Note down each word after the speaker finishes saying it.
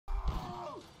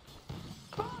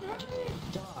Died.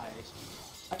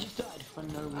 I just died for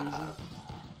no reason.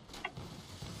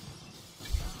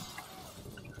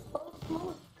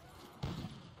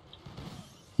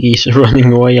 He's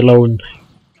running away alone.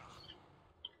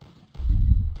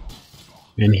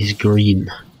 And he's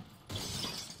green.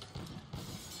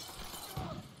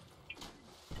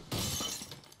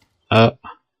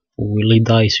 Will he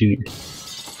die soon?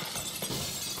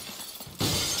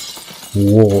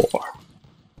 War.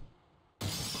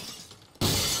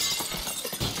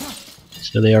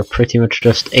 So they are pretty much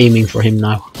just aiming for him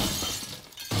now.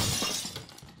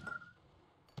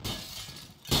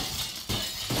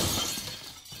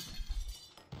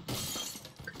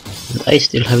 And I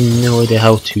still have no idea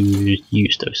how to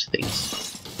use those things.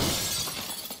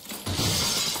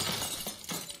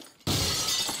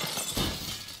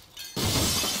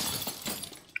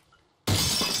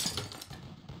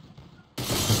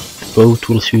 The boat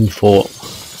will soon fall.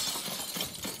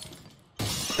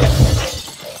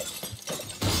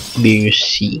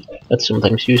 BUC. That's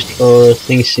sometimes used for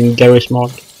things in Garry's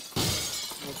mod.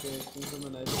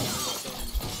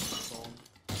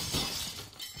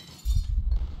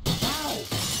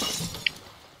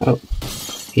 Oh,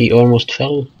 he almost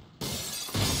fell.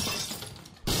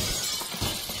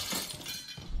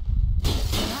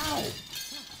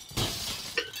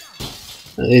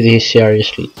 Did he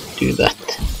seriously do that?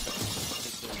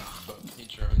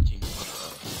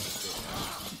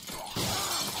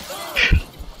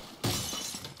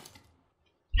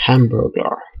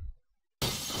 Hamburger.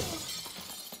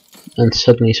 And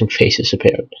suddenly some faces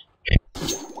appeared.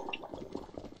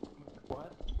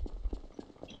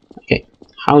 Okay,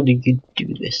 how do you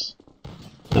do this?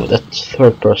 No, that's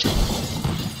third person.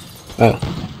 Oh.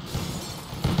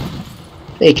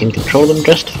 They can control them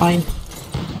just fine.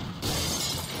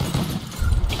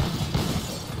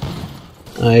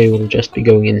 I will just be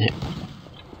going in here.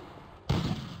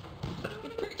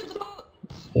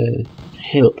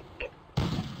 Help.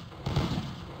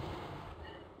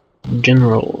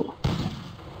 General.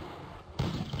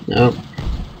 No.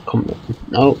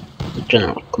 No.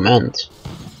 General commands.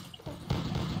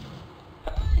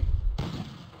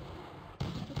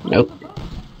 Nope.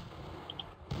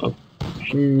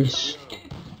 Options.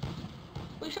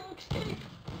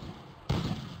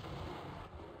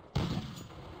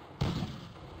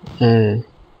 I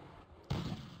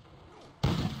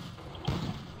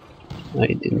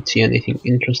didn't see anything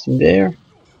interesting there.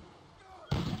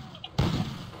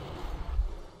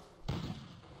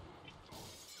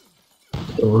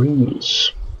 The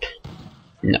rules.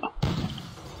 No.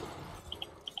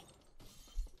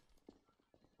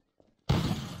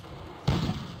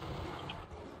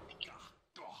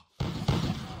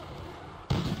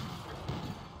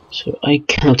 So I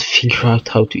cannot figure out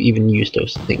how to even use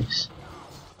those things.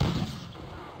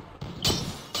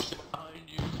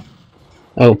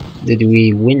 Oh, did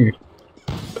we win?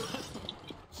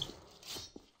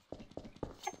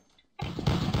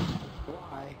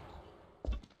 Why?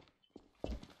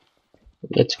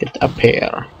 Let's get up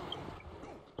here.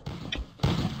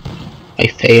 I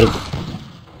failed.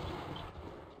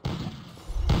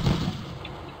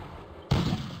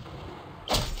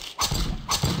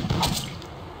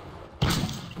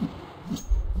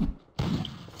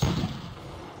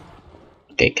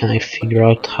 Okay, can I figure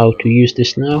out how to use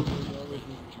this now?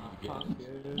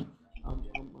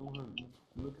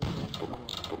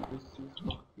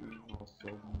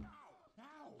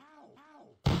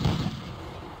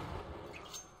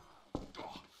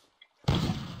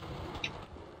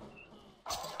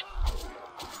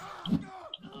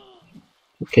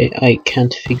 Okay, I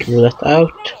can't figure that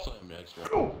out.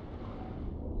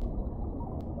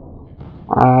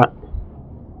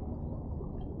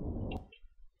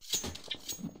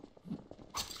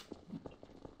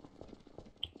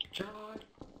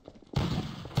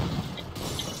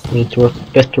 Will it work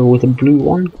better with a blue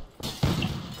one?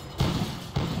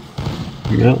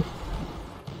 No.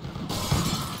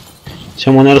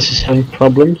 Someone else is having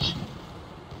problems.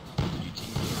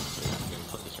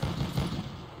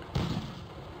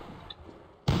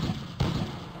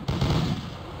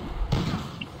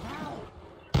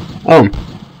 Oh,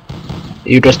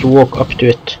 you just walk up to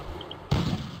it.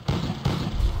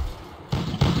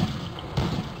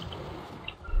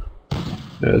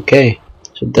 Okay,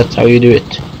 so that's how you do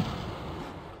it.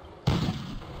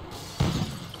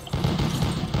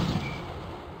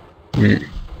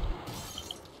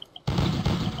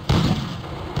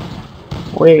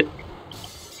 Wait.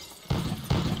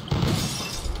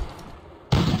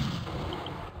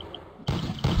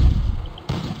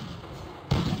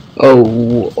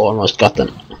 Oh, almost got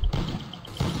them.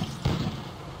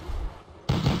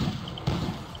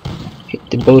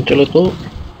 the boat a little.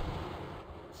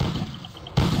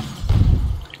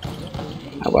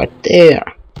 How about there?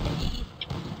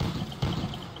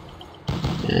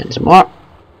 And some more.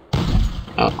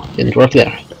 Oh, didn't work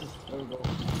there.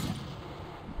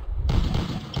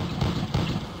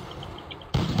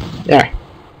 There.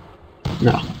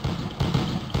 No.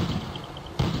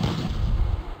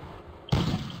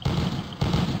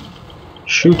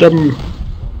 Shoot them.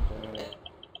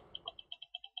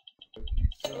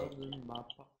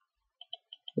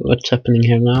 What's happening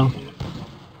here now?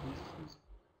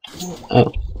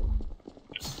 Oh.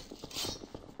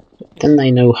 Then I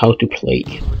know how to play.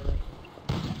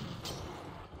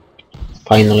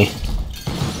 Finally.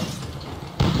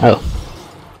 Oh.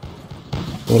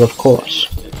 Well, of course.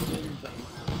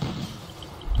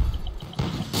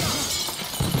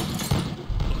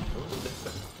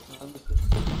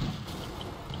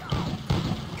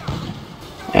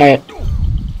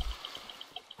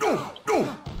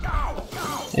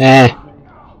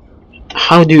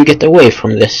 How do you get away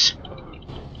from this?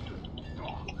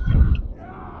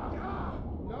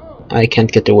 I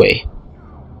can't get away.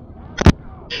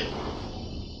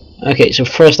 Okay, so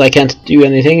first I can't do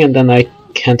anything, and then I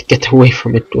can't get away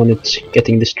from it when it's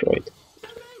getting destroyed.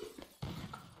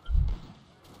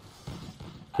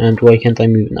 And why can't I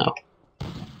move now?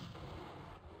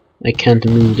 I can't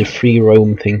move the free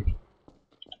roam thing.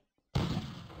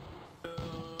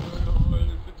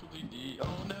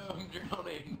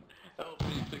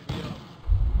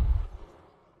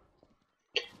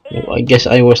 Well, I guess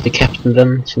I was the captain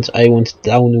then, since I went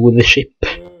down with the ship.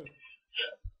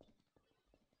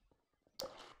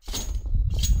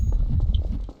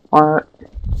 Or...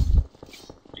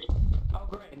 Oh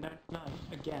great, no,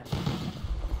 again.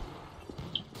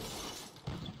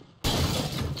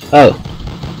 Oh.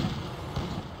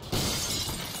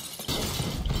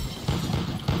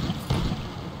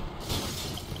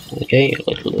 Okay, a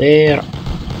little there.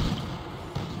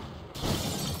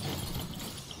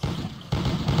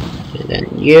 And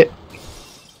then you.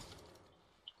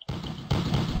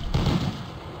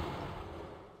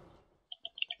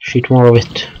 Shoot more of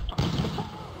it.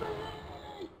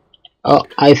 Oh,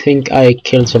 I think I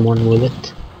killed someone with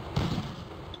it.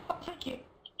 Oh, thank you.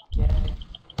 Yeah.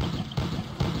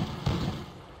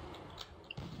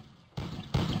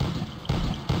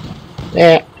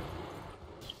 There.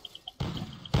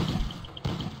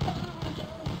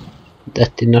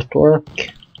 That did not work.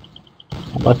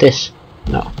 How about this?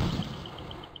 No.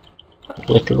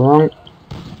 A little wrong.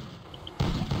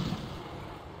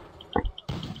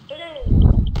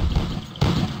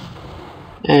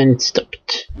 And it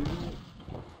stopped.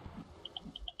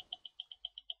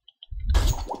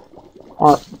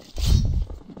 Or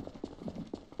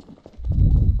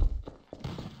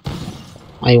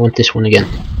I want this one again.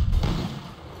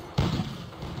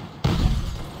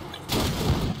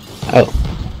 Oh.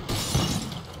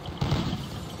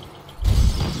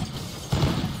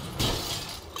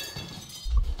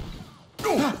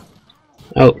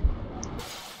 Oh.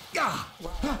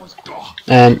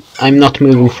 I'm not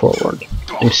moving forward.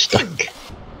 I'm stuck.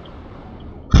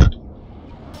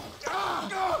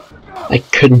 I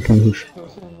couldn't move.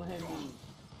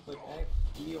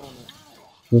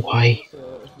 Why?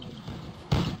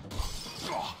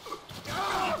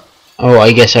 Oh,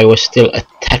 I guess I was still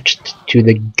attached to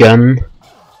the gun.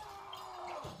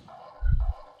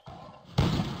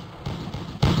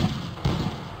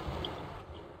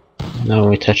 Now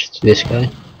I'm attached to this guy.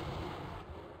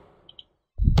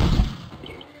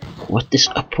 What is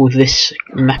up with this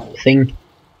map thing?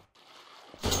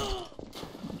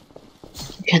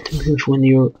 You can't move when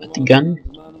you're at the gun.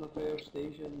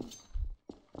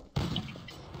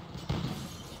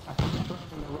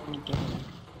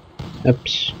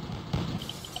 Oops.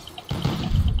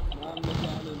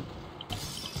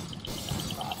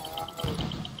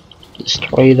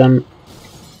 Destroy them.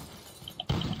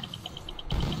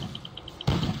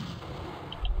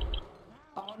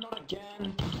 Oh, not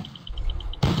again.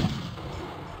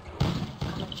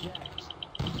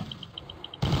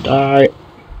 Die.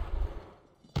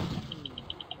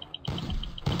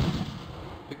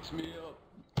 Picks me up.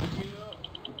 Pick me up.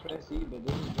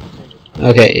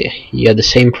 Okay, you had the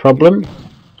same problem.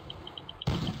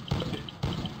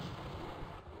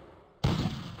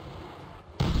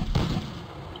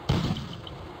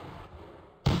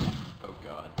 Oh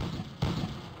god.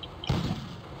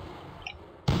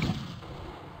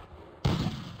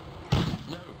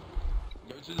 No.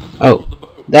 Go to the middle of the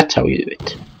boat. That's how you do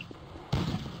it.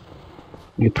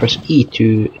 You press E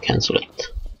to cancel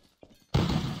it.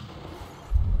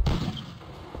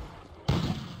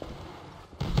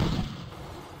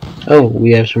 Oh,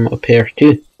 we have some up here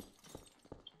too.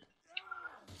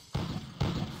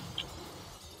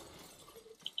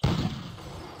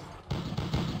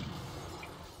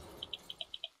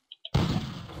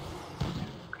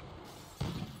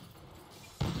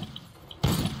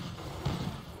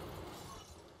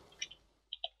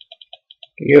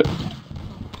 Yeah.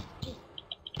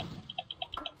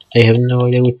 I have no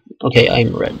idea what... Okay,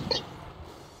 I'm red.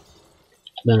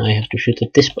 Then I have to shoot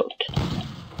at this boat.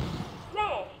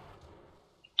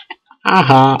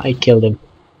 Aha! I killed him.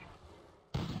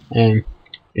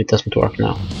 It doesn't work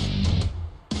now.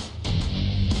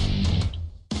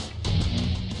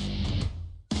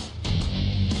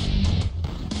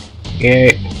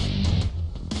 Yeah.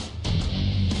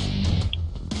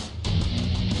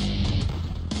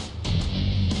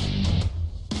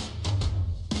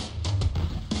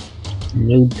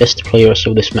 No best players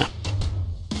of this map.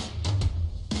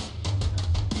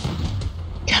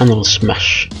 Canal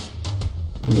Smash.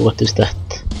 And what is that?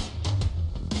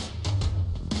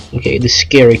 Okay, the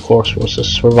scary course was a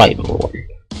survival one.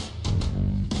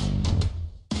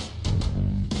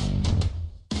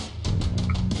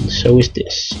 And so is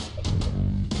this.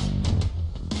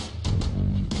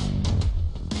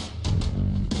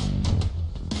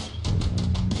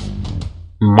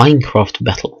 Minecraft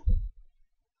battle.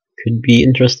 Could be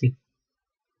interesting.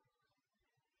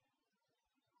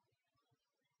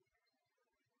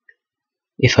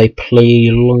 If I play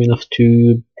long enough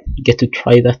to get to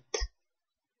try that.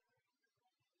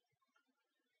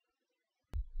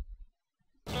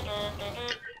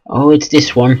 Oh, it's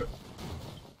this one.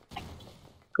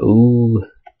 Ooh.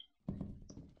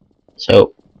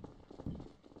 So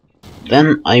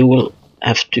then I will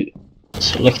have to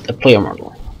select a player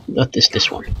model. That is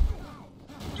this one.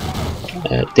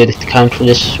 Did it count for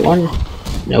this one?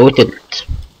 No, it didn't.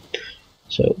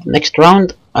 So next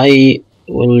round I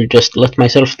will just let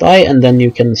myself die, and then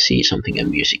you can see something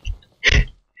amusing.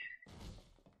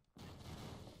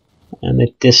 And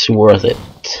it is worth it.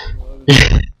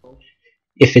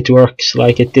 If it works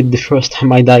like it did the first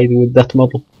time I died with that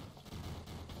model.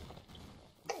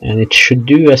 And it should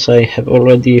do, as I have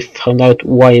already found out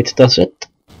why it does it.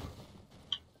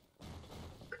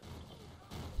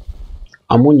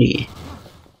 Ammoni.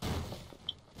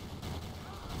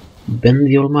 Ben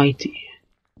the Almighty.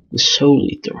 The Soul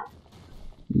Eater.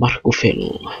 Marco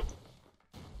Phil.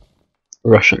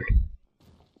 Russian.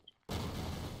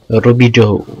 Ruby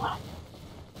Joe.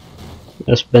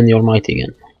 There's Ben the Almighty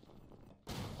again.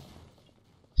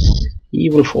 He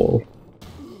will fall.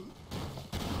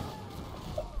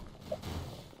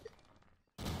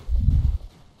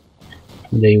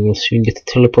 They will soon get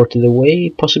teleported away,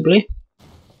 possibly.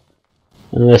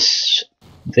 Unless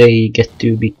they get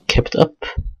to be kept up.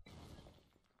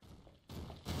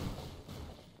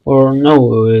 Or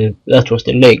no, that was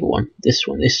the leg one. This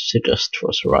one is just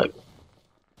for survival,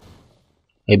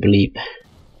 I believe.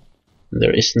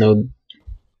 There is no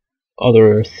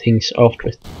other things after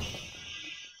it.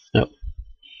 No.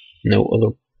 No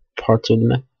other parts of the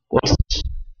map. What?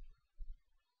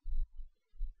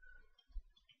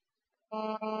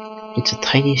 It's a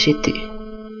tiny city.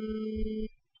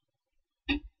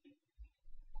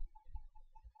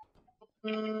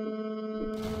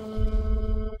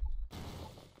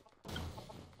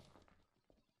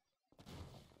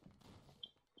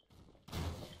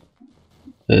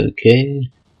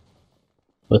 Okay.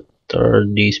 What are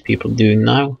these people doing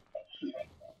now?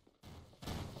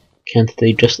 Can't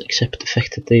they just accept the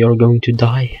fact that they are going to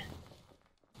die?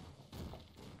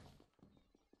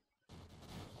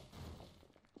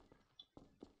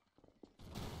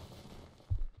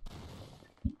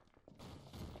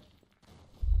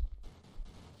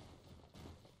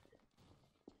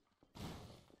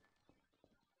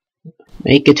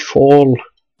 Make it fall.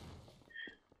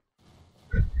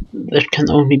 There can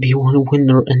only be one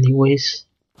winner anyways.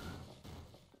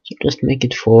 So just make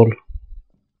it fall.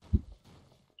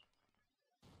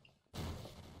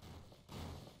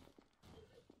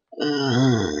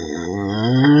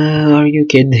 Are you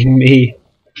kidding me?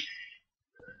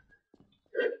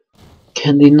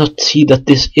 Can they not see that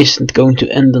this isn't going to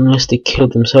end unless they kill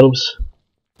themselves?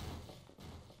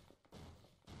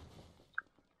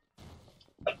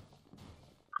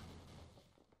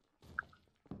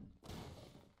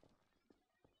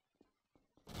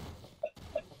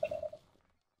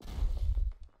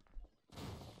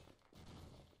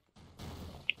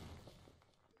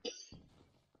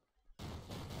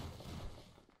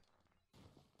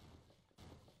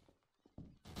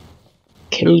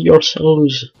 Kill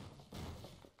yourselves.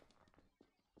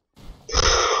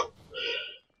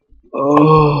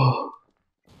 Oh.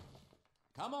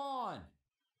 Come on.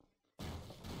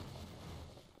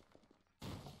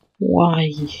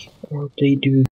 Why are they doing